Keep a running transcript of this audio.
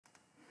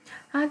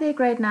Hi there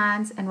grade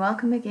 9s and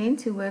welcome again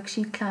to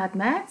WorksheetCloud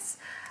Maths.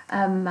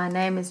 My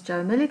name is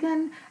Jo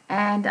Milligan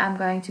and I'm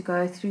going to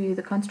go through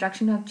the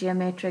construction of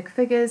geometric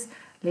figures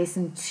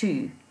lesson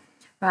 2.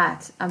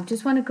 Right, I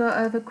just want to go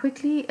over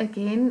quickly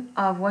again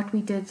of what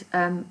we did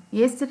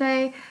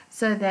yesterday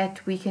so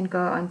that we can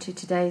go on to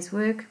today's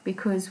work,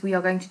 because we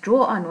are going to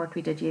draw on what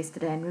we did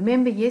yesterday. And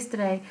remember,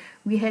 yesterday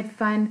we had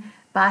fun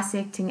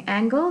bisecting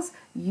angles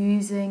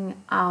using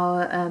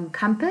our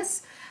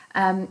compass.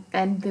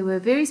 And there were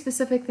very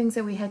specific things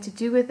that we had to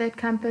do with that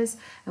compass,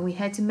 and we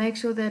had to make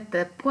sure that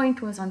the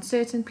point was on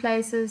certain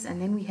places,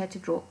 and then we had to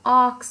draw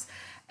arcs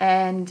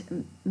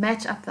and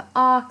match up the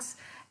arcs,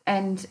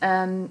 and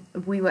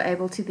we were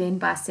able to then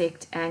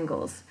bisect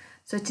angles.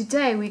 So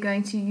today we're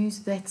going to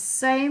use that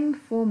same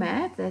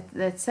format,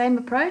 that same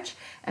approach,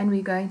 and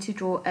we're going to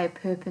draw a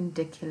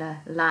perpendicular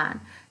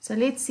line. So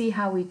let's see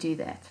how we do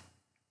that.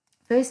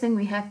 First thing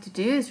we have to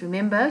do is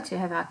remember to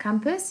have our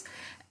compass.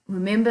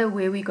 Remember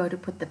where we go to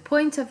put the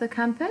point of the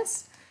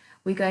compass.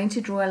 We're going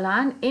to draw a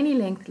line, any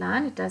length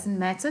line, it doesn't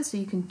matter, so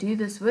you can do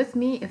this with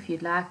me if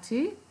you'd like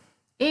to.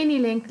 Any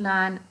length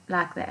line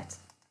like that.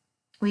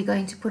 We're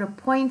going to put a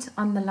point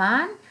on the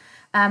line.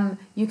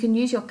 You can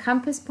use your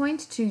compass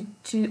point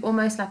to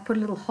almost like put a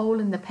little hole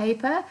in the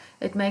paper.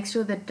 It makes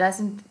sure that it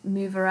doesn't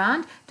move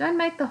around. Don't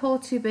make the hole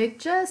too big,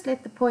 just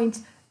let the point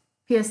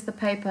pierce the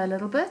paper a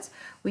little bit.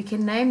 We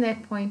can name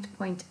that point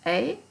point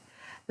A.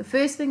 The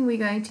first thing we're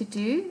going to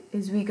do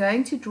is we're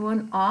going to draw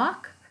an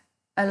arc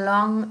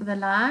along the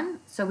line.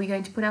 So we're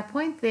going to put our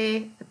point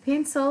there, the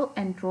pencil,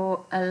 and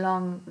draw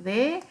along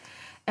there.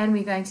 And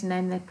we're going to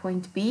name that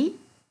point B.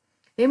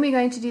 Then we're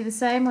going to do the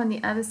same on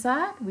the other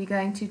side. We're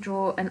going to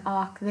draw an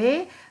arc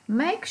there.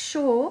 Make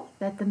sure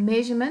that the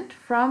measurement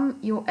from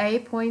your A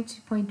point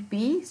to point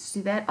B, is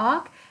to that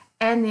arc,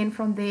 and then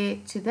from there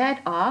to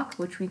that arc,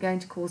 which we're going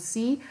to call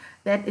C,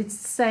 that it's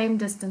the same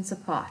distance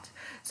apart.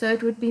 So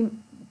it would be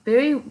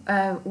very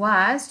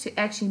wise to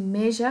actually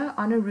measure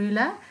on a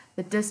ruler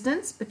the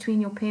distance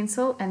between your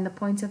pencil and the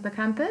point of the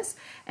compass,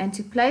 and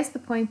to place the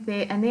point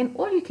there, and then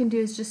all you can do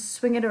is just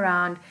swing it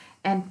around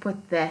and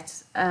put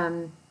that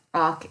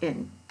arc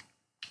in.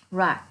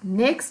 Right,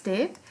 next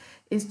step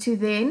is to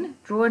then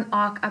draw an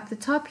arc up the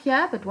top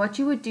here, but what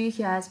you would do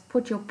here is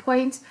put your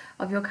point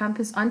of your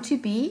compass onto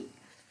B,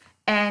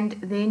 and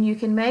then you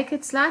can make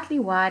it slightly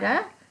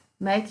wider,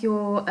 make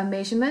your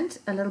measurement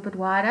a little bit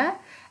wider,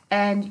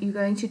 and you're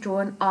going to draw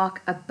an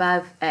arc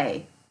above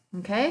A.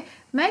 Okay,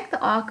 make the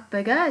arc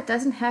bigger. It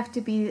doesn't have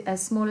to be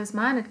as small as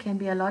mine, it can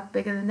be a lot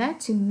bigger than that,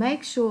 to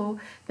make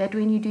sure that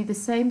when you do the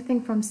same thing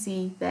from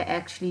C, they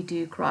actually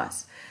do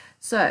cross.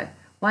 So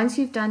once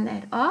you've done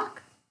that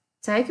arc,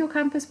 take your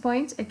compass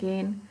point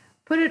again,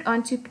 put it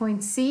onto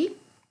point C,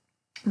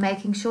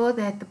 making sure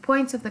that the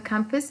point of the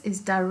compass is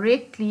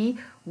directly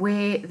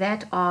where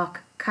that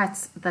arc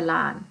cuts the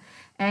line,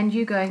 and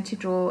you're going to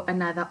draw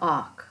another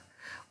arc.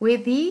 Where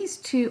these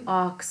two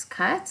arcs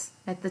cut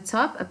at the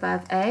top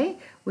above A,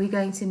 we're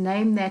going to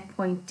name that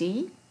point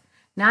D.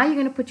 Now you're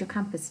going to put your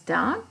compass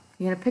down,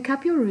 you're going to pick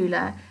up your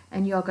ruler,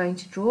 and you're going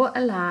to draw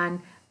a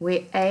line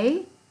where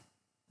A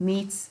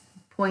meets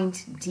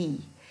point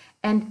D.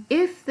 And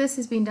if this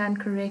has been done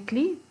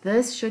correctly,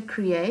 this should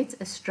create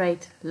a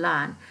straight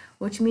line,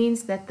 which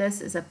means that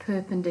this is a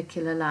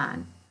perpendicular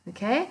line.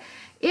 Okay?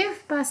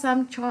 If by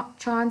some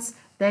chance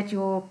that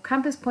your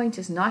compass point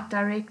is not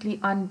directly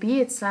on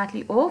B, it's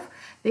slightly off,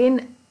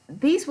 then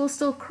these will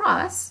still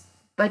cross,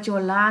 but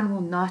your line will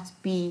not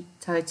be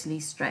totally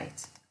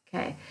straight.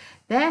 Okay,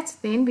 that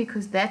then,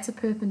 because that's a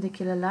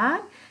perpendicular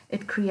line,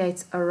 it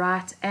creates a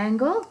right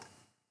angle.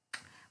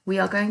 We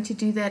are going to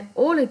do that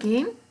all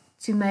again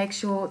to make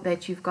sure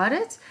that you've got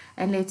it,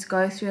 and let's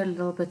go through it a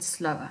little bit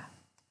slower.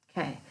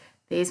 Okay,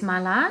 there's my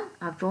line.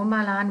 I've drawn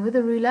my line with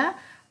a ruler,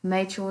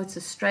 made sure it's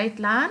a straight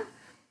line.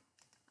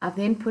 I've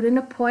then put in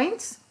a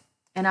point,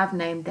 and I've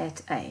named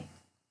that A.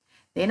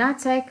 Then I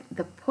take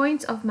the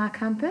point of my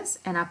compass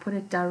and I put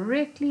it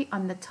directly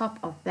on the top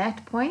of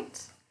that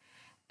point,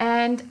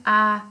 and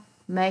I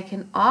make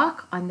an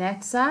arc on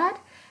that side,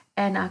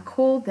 and I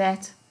call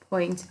that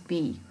point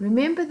B.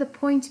 Remember, the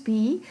point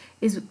B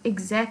is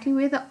exactly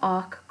where the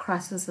arc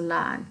crosses the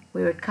line,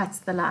 where it cuts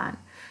the line.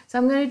 So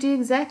I'm going to do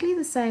exactly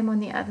the same on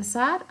the other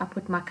side. I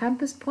put my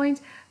compass point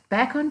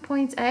back on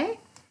point A,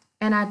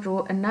 and I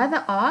draw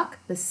another arc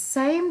the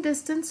same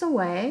distance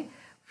away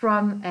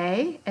from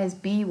A as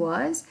B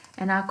was,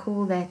 and I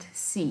call that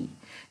C.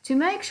 To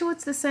make sure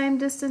it's the same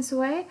distance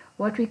away,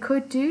 what we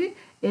could do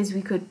is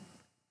we could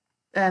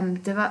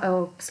divide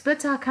or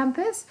split our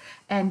compass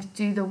and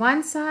do the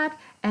one side,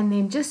 and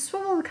then just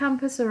swivel the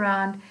compass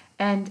around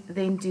and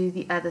then do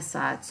the other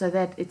side so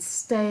that it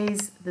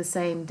stays the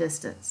same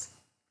distance.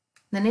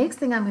 The next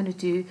thing I'm going to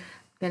do,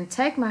 I'm going to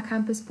take my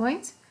compass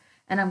point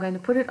and I'm going to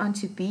put it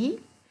onto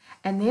B,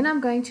 and then I'm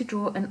going to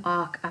draw an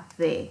arc up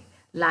there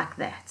like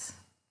that.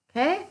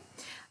 Okay,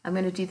 I'm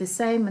going to do the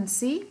same on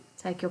C.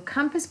 Take your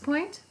compass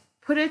point,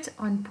 put it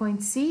on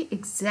point C,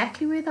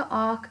 exactly where the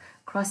arc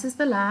crosses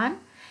the line,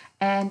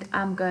 and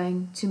I'm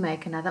going to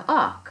make another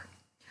arc.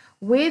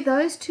 Where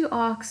those two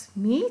arcs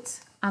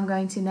meet, I'm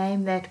going to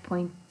name that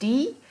point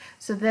D,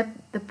 so that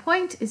the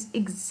point is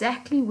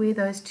exactly where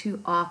those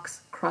two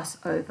arcs cross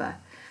over.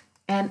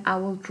 And I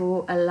will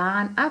draw a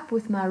line up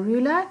with my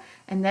ruler,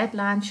 and that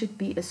line should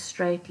be a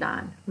straight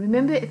line.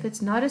 Remember, if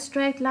it's not a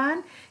straight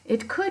line,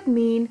 it could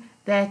mean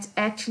that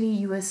actually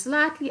you were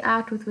slightly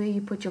out with where you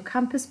put your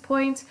compass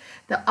point.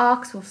 The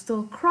arcs will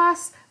still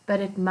cross, but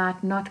it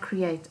might not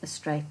create a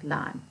straight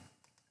line.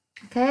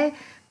 Okay,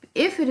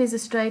 if it is a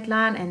straight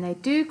line and they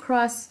do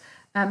cross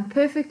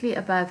perfectly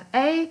above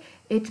A,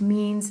 it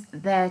means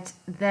that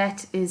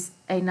that is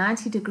a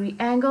 90-degree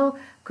angle,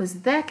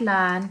 because that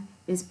line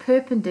is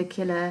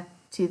perpendicular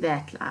to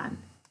that line.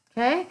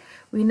 Okay,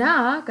 we're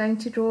now going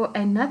to draw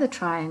another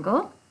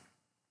triangle,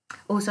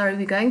 or sorry,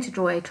 we're going to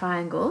draw a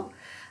triangle,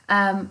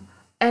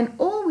 and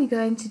all we're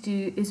going to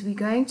do is we're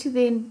going to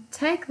then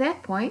take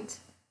that point,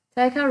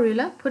 take our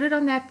ruler, put it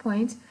on that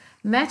point,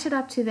 match it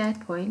up to that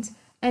point,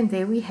 and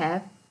there we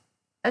have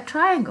a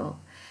triangle.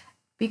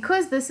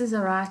 Because this is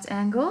a right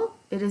angle,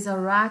 it is a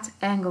right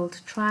angled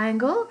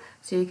triangle.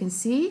 So you can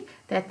see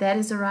that that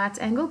is a right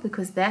angle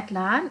because that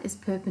line is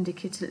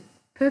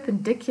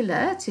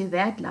perpendicular to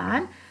that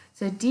line.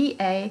 So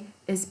DA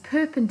is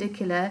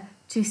perpendicular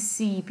to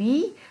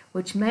CB,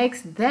 which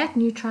makes that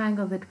new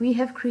triangle that we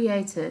have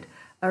created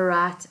a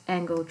right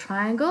angled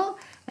triangle.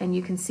 And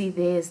you can see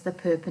there's the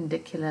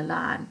perpendicular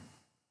line.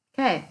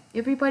 Okay,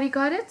 everybody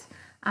got it?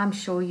 I'm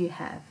sure you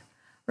have.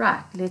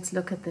 Right, let's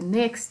look at the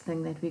next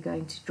thing that we're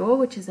going to draw,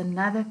 which is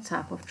another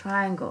type of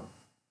triangle.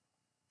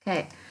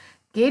 Okay,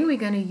 again, we're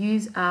going to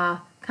use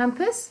our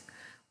compass.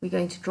 We're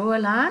going to draw a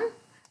line.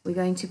 We're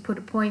going to put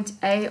a point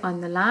A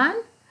on the line,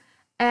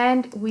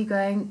 and we're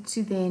going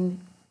to then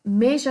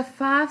measure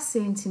 5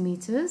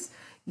 centimeters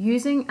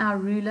using our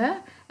ruler,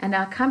 and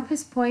our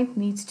compass point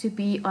needs to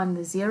be on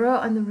the 0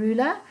 on the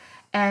ruler,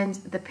 and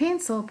the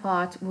pencil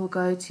part will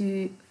go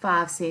to the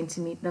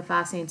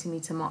 5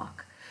 centimeter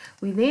mark.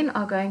 We then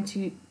are going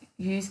to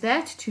use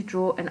that to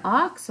draw an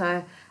arc.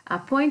 So our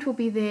point will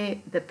be there,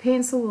 the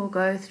pencil will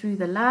go through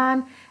the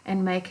line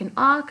and make an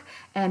arc,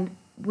 and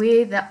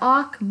where the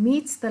arc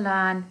meets the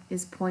line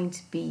is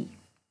point B.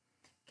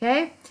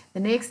 Okay, the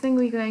next thing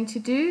we're going to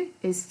do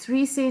is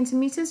 3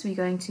 centimeters. We're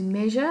going to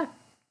measure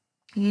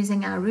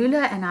using our ruler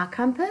and our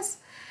compass,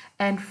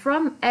 and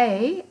from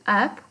A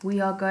up we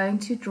are going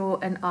to draw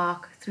an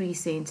arc 3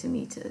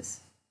 centimeters.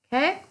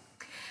 Okay,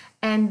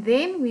 and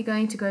then we're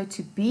going to go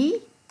to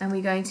B, and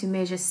we're going to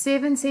measure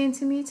 7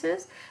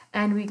 centimeters,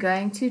 and we're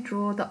going to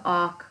draw the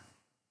arc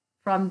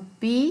from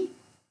B,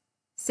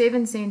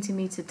 7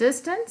 centimeter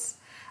distance,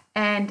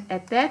 and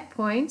at that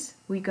point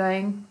we're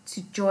going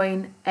to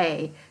join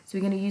A. So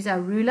we're going to use our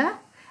ruler,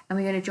 and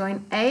we're going to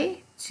join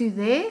A to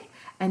there,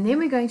 and then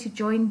we're going to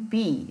join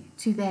B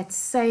to that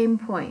same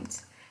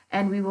point,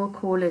 and we will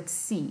call it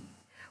C.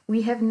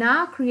 We have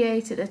now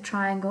created a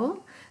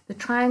triangle. The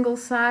triangle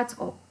sides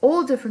are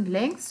all different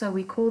lengths, so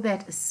we call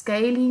that a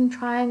scalene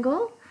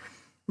triangle.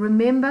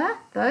 Remember,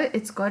 though,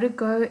 it's got to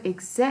go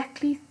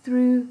exactly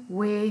through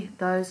where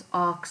those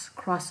arcs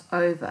cross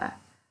over.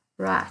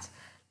 Right,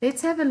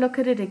 let's have a look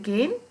at it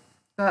again.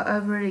 Go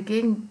over it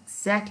again,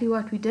 exactly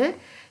what we did.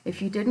 If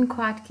you didn't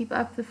quite keep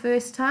up the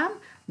first time,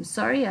 I'm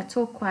sorry, I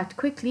talk quite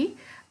quickly,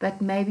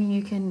 but maybe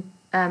you can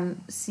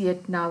see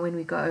it now when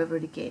we go over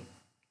it again.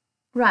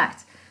 Right,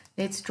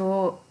 let's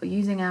draw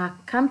using our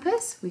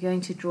compass. We're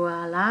going to draw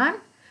our line.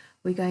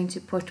 We're going to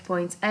put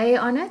point A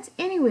on it,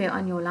 anywhere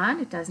on your line,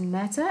 it doesn't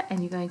matter, and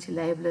you're going to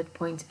label it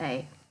point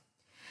A.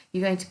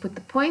 You're going to put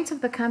the point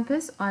of the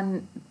compass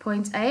on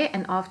point A,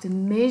 and after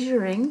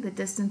measuring the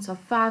distance of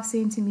 5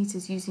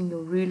 centimeters using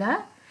your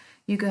ruler,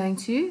 you're going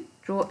to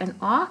draw an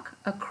arc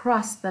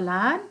across the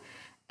line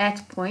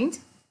at point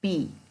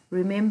B.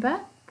 Remember,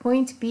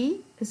 point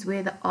B is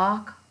where the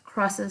arc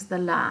crosses the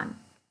line.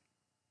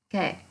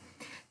 Okay,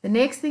 the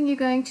next thing you're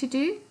going to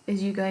do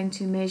is you're going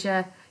to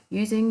measure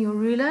using your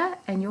ruler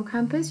and your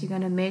compass. You're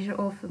going to measure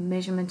off a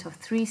measurement of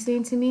 3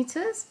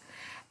 centimeters,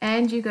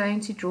 and you're going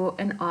to draw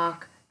an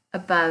arc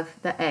above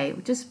the A,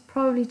 which is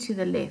probably to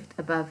the left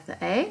above the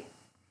A.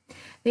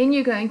 Then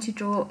you're going to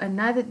draw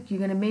another, you're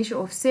going to measure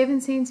off 7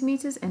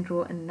 centimeters and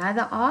draw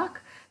another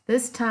arc,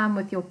 this time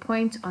with your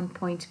point on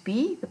point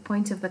B, the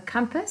point of the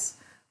compass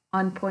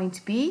on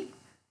point B.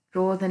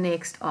 Draw the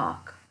next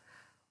arc.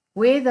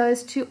 Where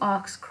those two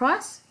arcs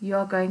cross, you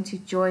are going to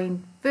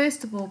join,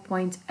 first of all,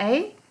 point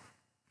A,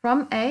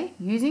 from A,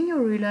 using your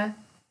ruler,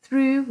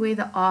 through where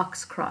the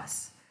arcs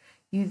cross.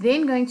 You're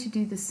then going to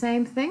do the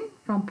same thing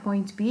from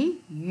point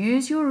B,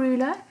 use your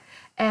ruler,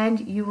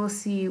 and you will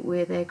see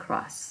where they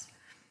cross.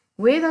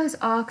 Where those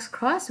arcs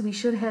cross, we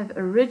should have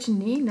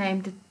originally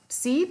named it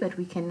C, but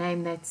we can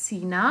name that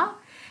C now.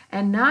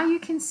 And now you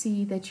can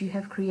see that you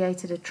have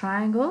created a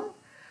triangle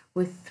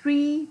with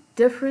 3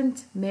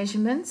 different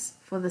measurements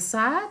for the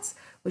sides,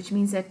 which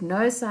means that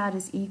no side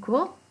is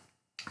equal.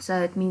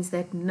 So it means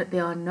that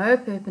there are no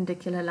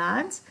perpendicular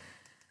lines,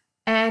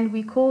 and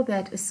we call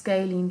that a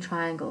scalene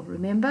triangle.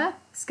 Remember,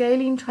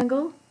 scalene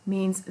triangle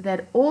means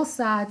that all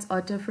sides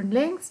are different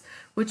lengths,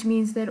 which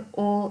means that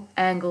all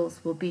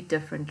angles will be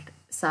different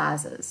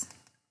sizes.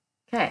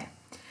 Okay,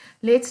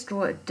 let's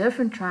draw a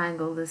different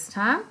triangle this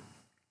time.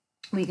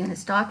 We're going to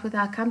start with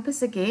our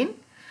compass again.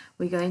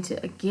 We're going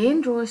to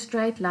again draw a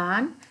straight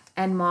line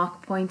and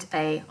mark point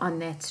A on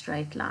that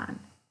straight line.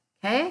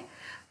 Okay,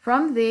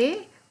 from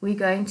there we're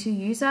going to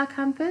use our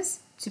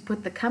compass to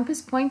put the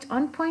compass point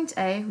on point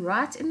A,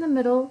 right in the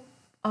middle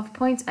of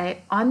point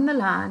A on the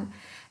line,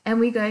 and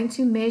we're going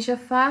to measure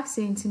 5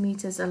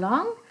 centimeters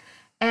along,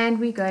 and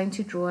we're going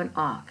to draw an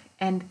arc,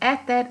 and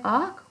at that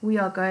arc we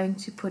are going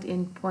to put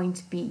in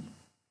point B.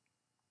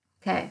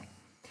 Okay,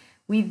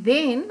 we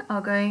then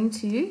are going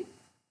to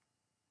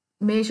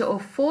measure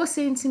off 4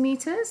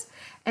 centimeters,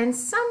 and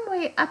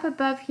somewhere up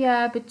above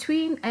here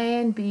between A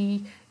and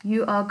B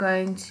you are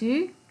going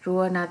to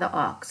draw another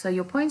arc. So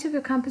your point of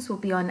your compass will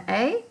be on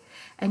A,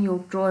 and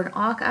you'll draw an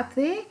arc up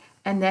there,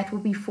 and that will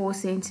be 4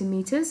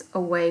 centimeters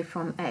away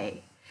from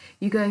A.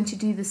 You're going to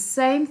do the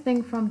same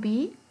thing from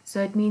B,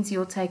 so it means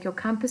you'll take your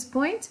compass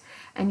point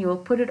and you'll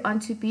put it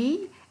onto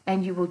B,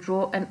 and you will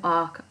draw an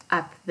arc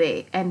up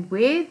there, and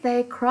where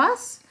they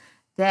cross,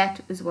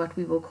 that is what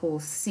we will call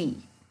C.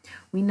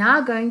 We're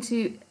now going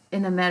to,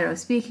 in a manner of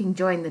speaking,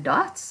 join the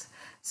dots.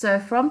 So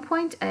from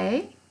point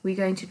A, we're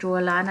going to draw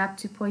a line up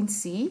to point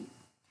C,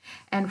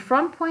 and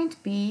from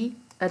point B,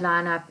 a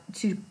line up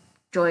to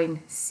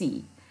join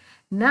C.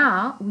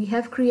 Now we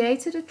have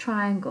created a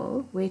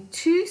triangle where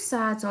 2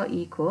 sides are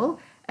equal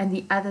and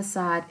the other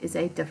side is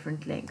a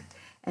different length,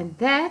 and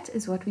that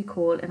is what we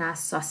call an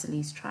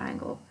isosceles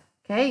triangle.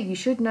 Okay, you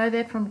should know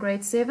that from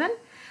grade 7,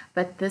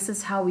 but this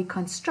is how we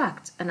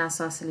construct an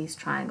isosceles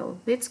triangle.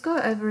 Let's go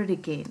over it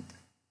again.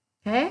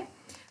 Okay,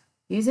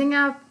 using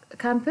our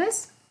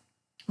compass,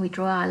 we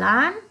draw our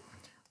line.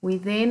 We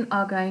then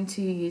are going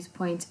to use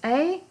point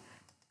A,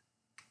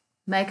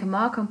 make a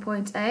mark on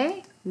point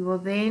A. We will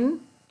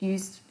then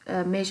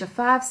measure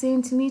 5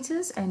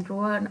 centimeters and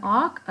draw an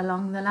arc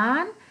along the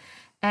line,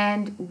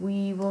 and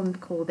we will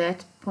call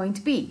that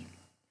point B.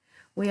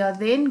 We are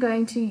then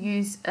going to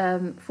use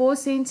 4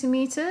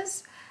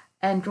 centimeters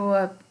and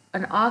draw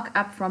an arc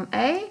up from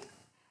A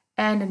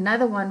and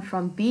another one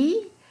from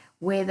B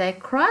where they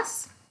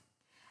cross,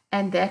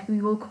 and that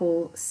we will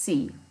call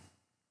C.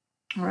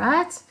 All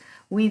right,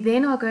 we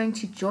then are going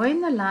to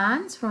join the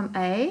lines from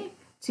A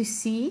to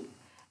C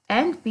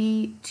and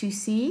B to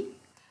C,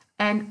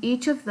 and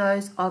each of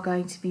those are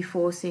going to be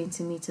 4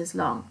 centimeters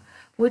long,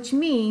 which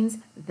means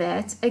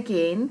that,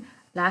 again,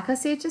 like I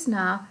said just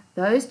now,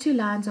 those 2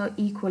 lines are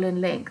equal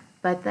in length,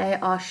 but they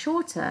are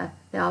shorter.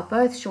 They are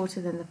both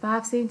shorter than the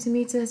 5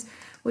 centimeters,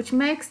 which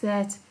makes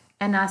that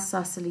an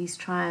isosceles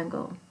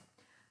triangle.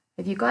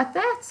 Have you got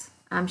that?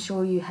 I'm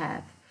sure you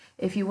have.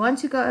 If you want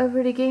to go over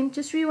it again,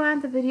 just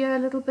rewind the video a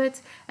little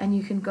bit and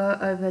you can go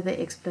over the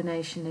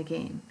explanation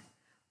again.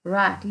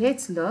 Right,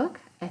 let's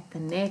look at the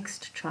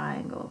next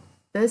triangle.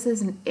 This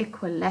is an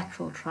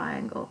equilateral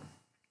triangle.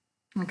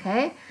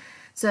 Okay,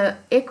 so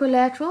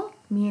equilateral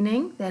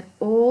meaning that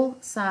all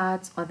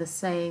sides are the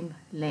same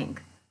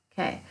length.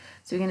 Okay,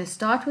 so we're going to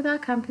start with our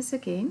compass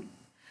again.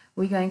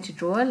 We're going to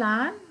draw a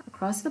line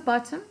across the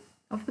bottom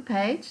of the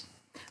page.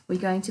 We're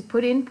going to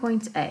put in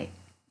point A.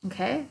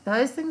 Okay,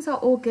 those things are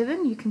all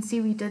given. You can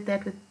see we did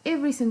that with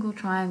every single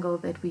triangle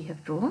that we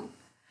have drawn.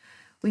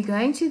 We're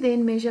going to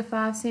then measure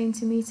 5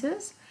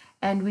 centimeters,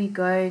 and we're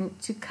going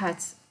to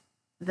cut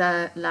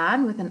the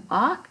line with an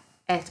arc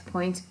at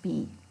point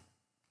B.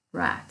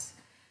 Right,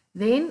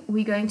 then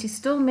we're going to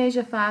still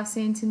measure 5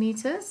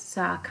 centimeters,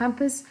 so our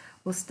compass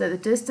will the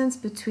distance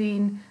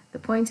between the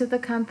point of the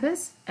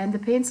compass and the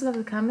pencil of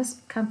the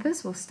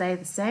compass will stay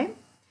the same.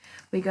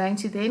 We're going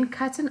to then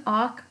cut an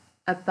arc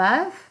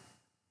above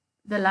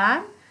the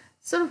line,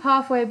 sort of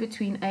halfway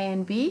between A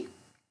and B,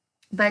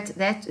 but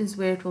that is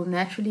where it will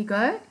naturally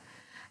go.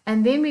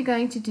 And then we're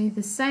going to do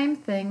the same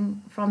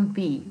thing from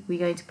B. We're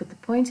going to put the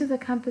point of the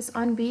compass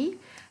on B,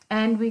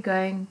 and we're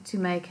going to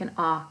make an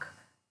arc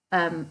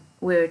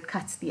where it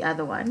cuts the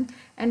other one,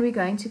 and we're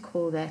going to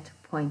call that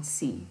point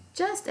C,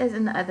 just as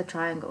in the other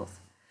triangles.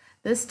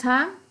 This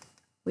time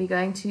we're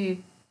going to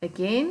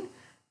again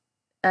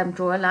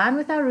draw a line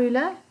with our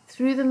ruler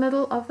through the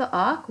middle of the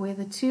arc where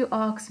the 2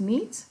 arcs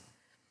meet,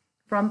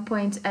 from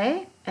point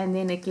A and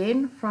then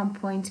again from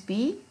point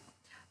B.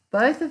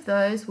 Both of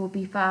those will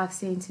be 5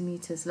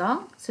 centimeters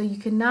long. So you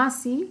can now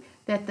see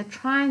that the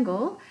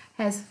triangle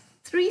has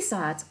 3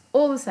 sides,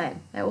 all the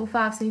same. They're all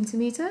 5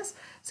 centimeters.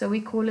 So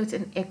we call it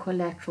an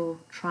equilateral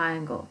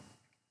triangle.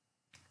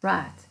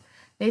 Right,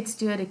 let's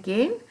do it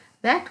again.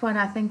 That one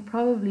I think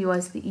probably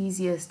was the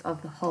easiest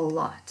of the whole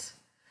lot.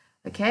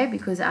 Okay,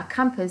 because our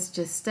compass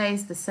just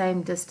stays the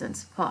same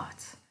distance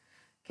apart.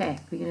 Okay,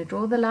 we're going to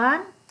draw the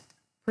line,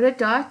 put a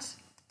dot,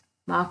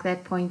 mark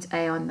that point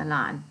A on the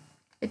line.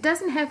 It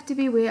doesn't have to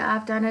be where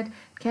I've done it.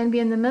 It can be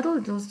in the middle.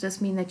 It'll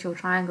just mean that your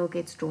triangle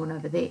gets drawn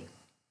over there.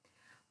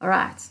 All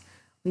right,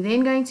 we're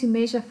then going to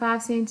measure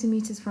 5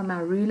 centimeters from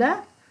our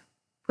ruler,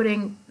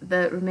 putting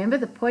remember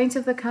the point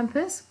of the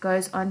compass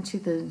goes onto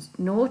the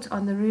naught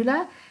on the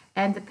ruler,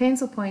 and the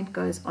pencil point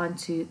goes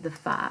onto the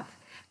 5.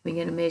 We're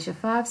going to measure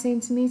 5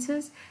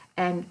 centimeters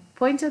and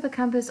point of the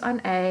compass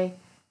on A,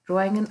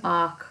 drawing an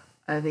arc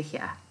over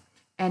here,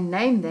 and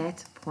name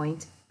that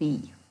point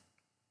B.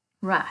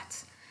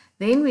 Right,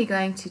 then we're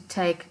going to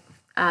take,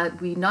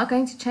 we're not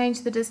going to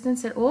change the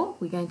distance at all.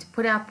 We're going to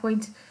put our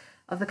point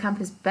of the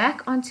compass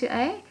back onto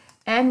A,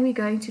 and we're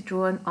going to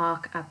draw an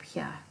arc up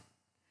here.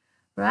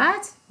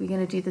 Right, we're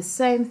going to do the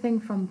same thing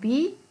from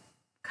B,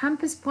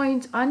 compass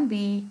point on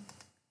B,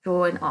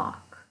 draw an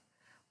arc.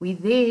 We're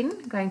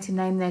then going to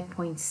name that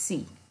point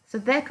C. So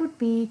that would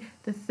be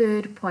the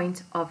third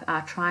point of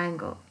our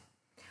triangle.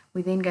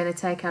 We're then going to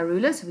take our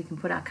ruler, so we can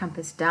put our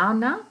compass down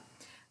now.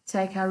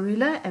 Take our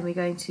ruler and we're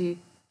going to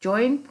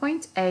join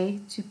point A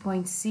to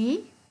point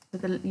C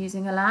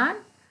using a line.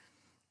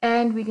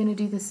 And we're going to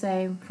do the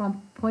same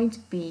from point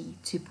B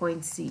to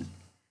point C.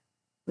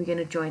 We're going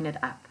to join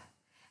it up.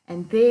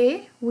 And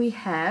there we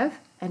have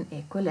an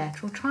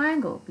equilateral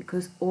triangle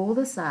because all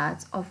the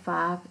sides are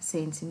 5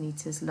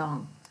 centimeters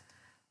long.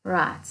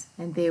 Right,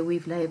 and there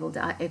we've labeled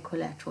our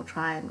equilateral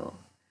triangle.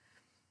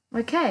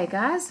 Okay,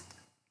 guys,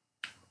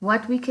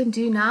 what we can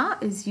do now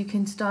is you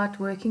can start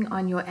working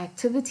on your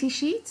activity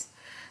sheet.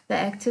 The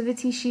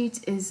activity sheet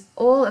is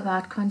all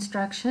about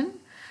construction,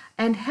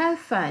 and have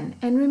fun.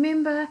 And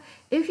remember,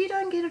 if you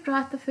don't get it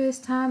right the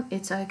first time,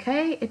 it's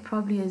okay. It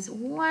probably is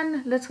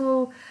one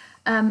little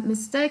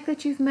mistake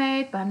that you've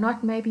made by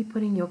not maybe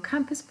putting your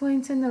compass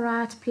point in the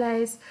right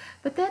place,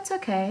 but that's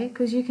okay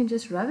because you can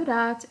just rub it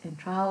out and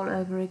try all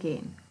over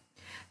again.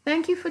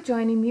 Thank you for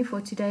joining me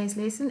for today's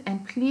lesson,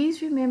 and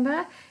please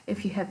remember,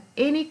 if you have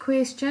any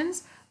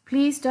questions,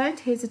 please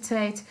don't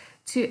hesitate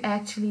to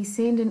actually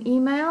send an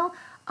email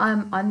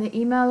on the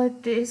email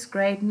address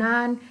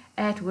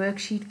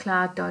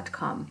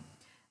grade9@worksheetcloud.com.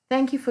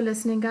 Thank you for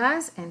listening,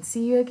 guys, and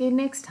see you again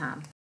next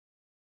time.